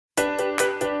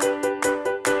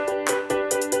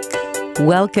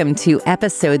Welcome to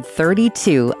episode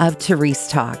 32 of Therese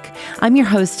Talk. I'm your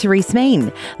host, Therese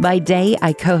Main. By day,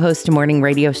 I co-host a morning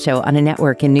radio show on a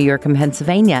network in New York and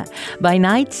Pennsylvania. By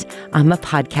night, I'm a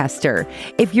podcaster.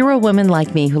 If you're a woman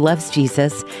like me who loves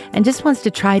Jesus and just wants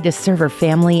to try to serve her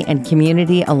family and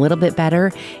community a little bit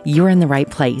better, you're in the right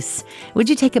place. Would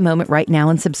you take a moment right now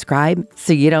and subscribe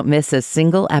so you don't miss a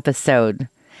single episode?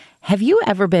 Have you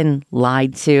ever been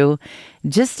lied to?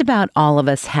 Just about all of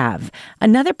us have.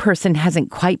 Another person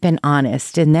hasn't quite been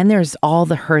honest, and then there's all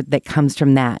the hurt that comes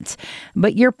from that.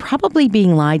 But you're probably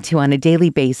being lied to on a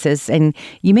daily basis, and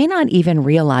you may not even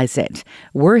realize it.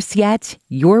 Worse yet,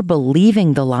 you're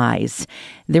believing the lies.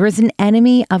 There is an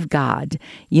enemy of God.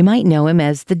 You might know him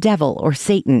as the devil or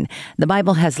Satan. The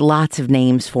Bible has lots of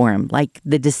names for him, like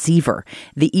the deceiver,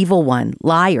 the evil one,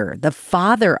 liar, the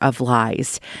father of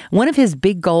lies. One of his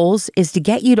big goals is to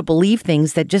get you to believe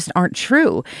things that just aren't true,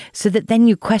 so that then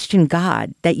you question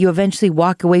God, that you eventually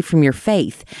walk away from your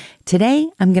faith. Today,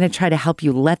 I'm going to try to help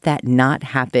you let that not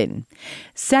happen.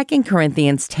 2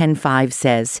 Corinthians 10:5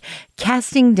 says,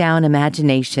 "Casting down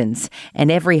imaginations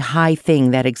and every high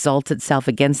thing that exalts itself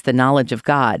against the knowledge of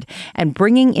God, and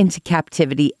bringing into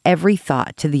captivity every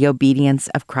thought to the obedience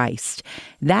of Christ."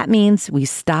 That means we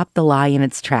stop the lie in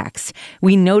its tracks.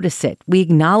 We notice it, we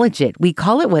acknowledge it, we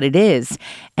call it what it is,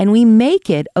 and we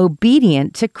make it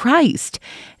obedient to Christ.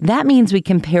 That means we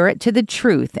compare it to the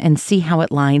truth and see how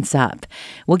it lines up.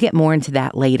 We'll get more into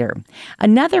that later.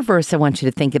 Another verse I want you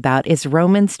to think about is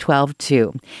Romans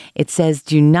 12:2. It says,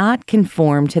 "Do not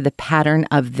conform to the pattern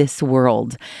of this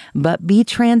world, but be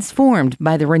transformed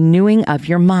by the renewing of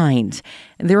your mind."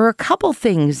 There are a couple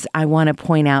things I want to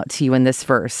point out to you in this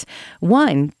verse.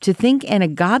 One, to think in a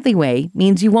godly way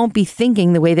means you won't be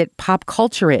thinking the way that pop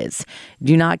culture is.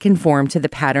 Do not conform to the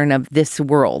pattern of this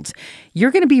world.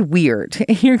 You're going to be weird.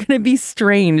 You're going to be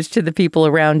strange to the people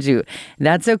around you.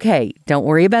 That's okay. Don't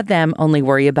worry about them. Only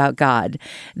worry about God.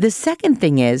 The second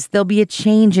thing is there'll be a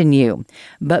change in you,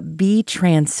 but be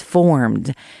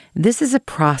transformed. This is a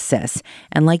process,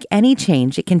 and like any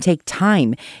change, it can take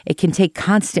time. It can take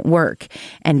constant work,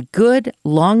 and good,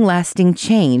 long-lasting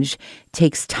change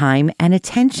takes time and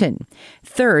attention.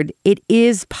 Third, it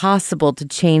is possible to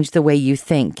change the way you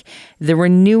think, the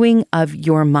renewing of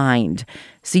your mind.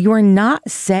 So you are not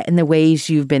set in the ways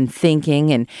you've been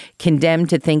thinking and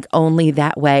condemned to think only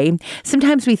that way.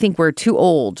 Sometimes we think we're too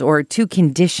old or too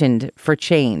conditioned for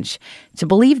change. To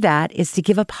believe that is to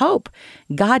give up hope.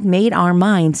 God made our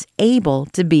minds able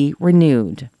to be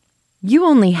renewed. You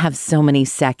only have so many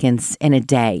seconds in a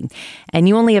day, and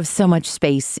you only have so much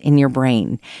space in your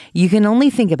brain. You can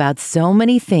only think about so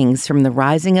many things from the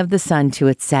rising of the sun to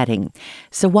its setting.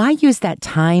 So why use that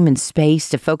time and space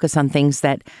to focus on things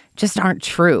that just aren't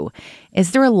true?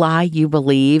 Is there a lie you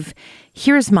believe?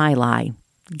 Here's my lie.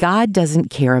 God doesn't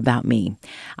care about me.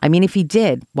 I mean, if he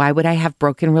did, why would I have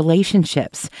broken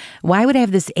relationships? Why would I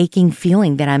have this aching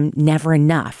feeling that I'm never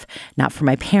enough? Not for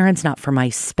my parents, not for my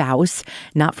spouse,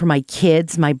 not for my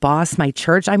kids, my boss, my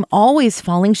church. I'm always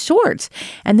falling short.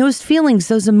 And those feelings,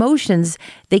 those emotions,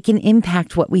 they can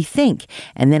impact what we think.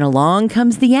 And then along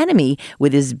comes the enemy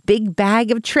with his big bag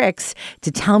of tricks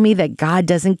to tell me that God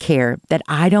doesn't care, that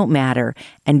I don't matter.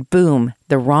 And boom,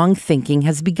 the wrong thinking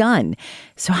has begun.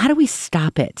 So how do we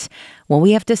stop it? Well,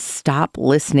 we have to stop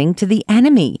listening to the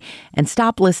enemy and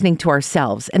stop listening to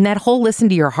ourselves. And that whole listen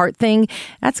to your heart thing,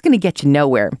 that's going to get you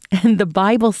nowhere. And the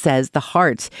Bible says the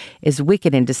heart is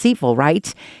wicked and deceitful,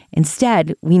 right?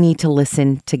 Instead, we need to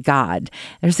listen to God.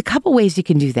 There's a couple ways you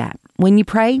can do that. When you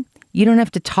pray, you don't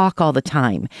have to talk all the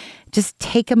time. Just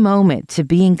take a moment to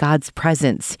be in God's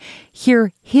presence.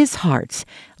 Hear his heart.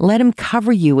 Let him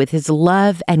cover you with his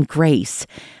love and grace.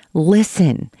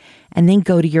 Listen, and then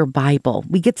go to your Bible.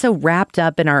 We get so wrapped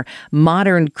up in our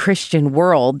modern Christian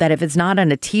world that if it's not on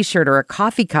a t-shirt or a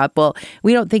coffee cup, well,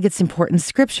 we don't think it's important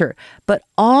scripture. But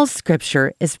all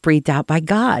scripture is breathed out by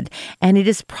God, and it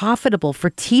is profitable for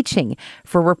teaching,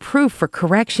 for reproof, for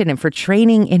correction, and for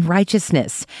training in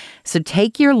righteousness. So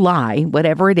take your lie,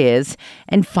 whatever it is,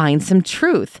 and find some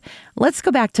truth. Let's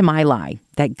go back to my lie,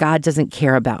 that God doesn't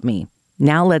care about me.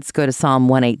 Now let's go to Psalm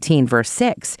 118, verse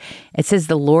 6. It says,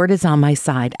 "The Lord is on my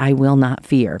side, I will not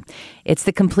fear." It's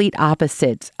the complete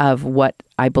opposite of what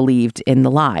I believed in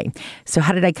the lie. So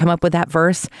how did I come up with that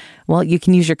verse? Well, you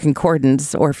can use your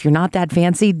concordance, or if you're not that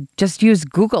fancy, just use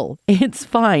Google. It's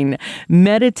fine.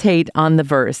 Meditate on the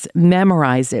verse,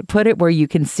 memorize it, put it where you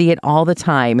can see it all the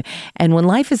time. And when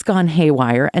life has gone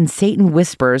haywire and Satan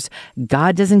whispers,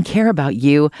 God doesn't care about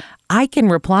you, I can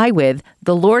reply with,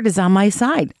 the Lord is on my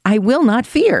side. I will not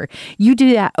fear. You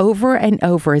do that over and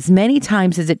over, as many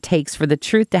times as it takes for the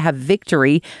truth to have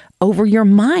victory over your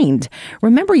mind.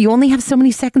 Remember, you only have so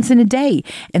many seconds in a day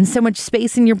and so much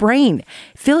space in your brain.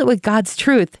 Fill it with God's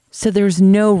truth so there's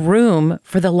no room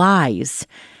for the lies.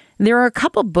 There are a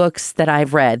couple books that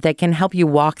I've read that can help you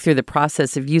walk through the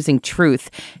process of using truth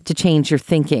to change your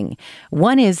thinking.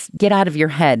 One is Get Out of Your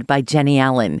Head by Jennie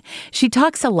Allen. She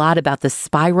talks a lot about the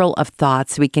spiral of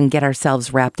thoughts we can get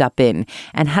ourselves wrapped up in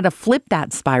and how to flip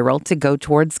that spiral to go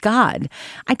towards God.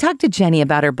 I talked to Jennie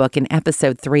about her book in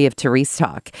episode 3 of Therese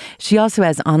Talk. She also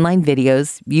has online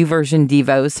videos, YouVersion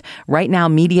Devos, Right Now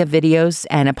media videos,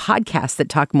 and a podcast that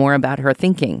talk more about her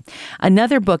thinking.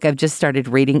 Another book I've just started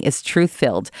reading is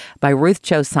Truth-Filled by Ruth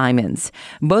Chou Simons.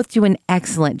 Both do an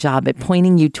excellent job at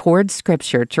pointing you towards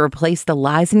Scripture to replace the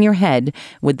lies in your head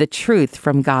with the truth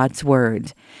from God's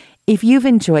Word. If you've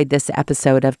enjoyed this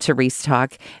episode of Therese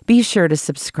Talk, be sure to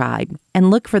subscribe and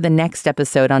look for the next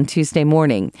episode on Tuesday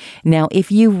morning. Now,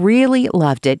 if you really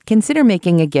loved it, consider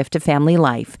making a gift to Family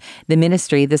Life, the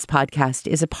ministry this podcast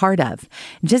is a part of.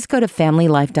 Just go to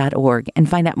familylife.org and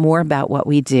find out more about what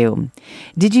we do.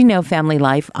 Did you know Family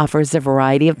Life offers a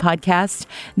variety of podcasts?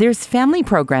 There's family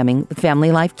programming with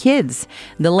Family Life Kids,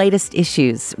 the latest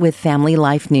issues with Family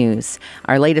Life News,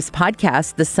 our latest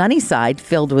podcast, The Sunny Side,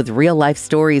 filled with real-life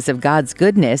stories of God's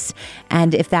goodness,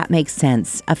 and If That Makes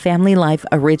Sense, a Family Life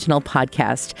original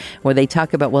podcast where they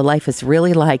talk about what life is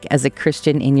really like as a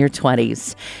Christian in your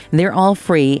 20s. They're all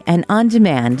free and on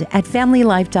demand at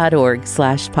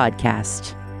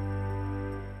familylife.org/podcast.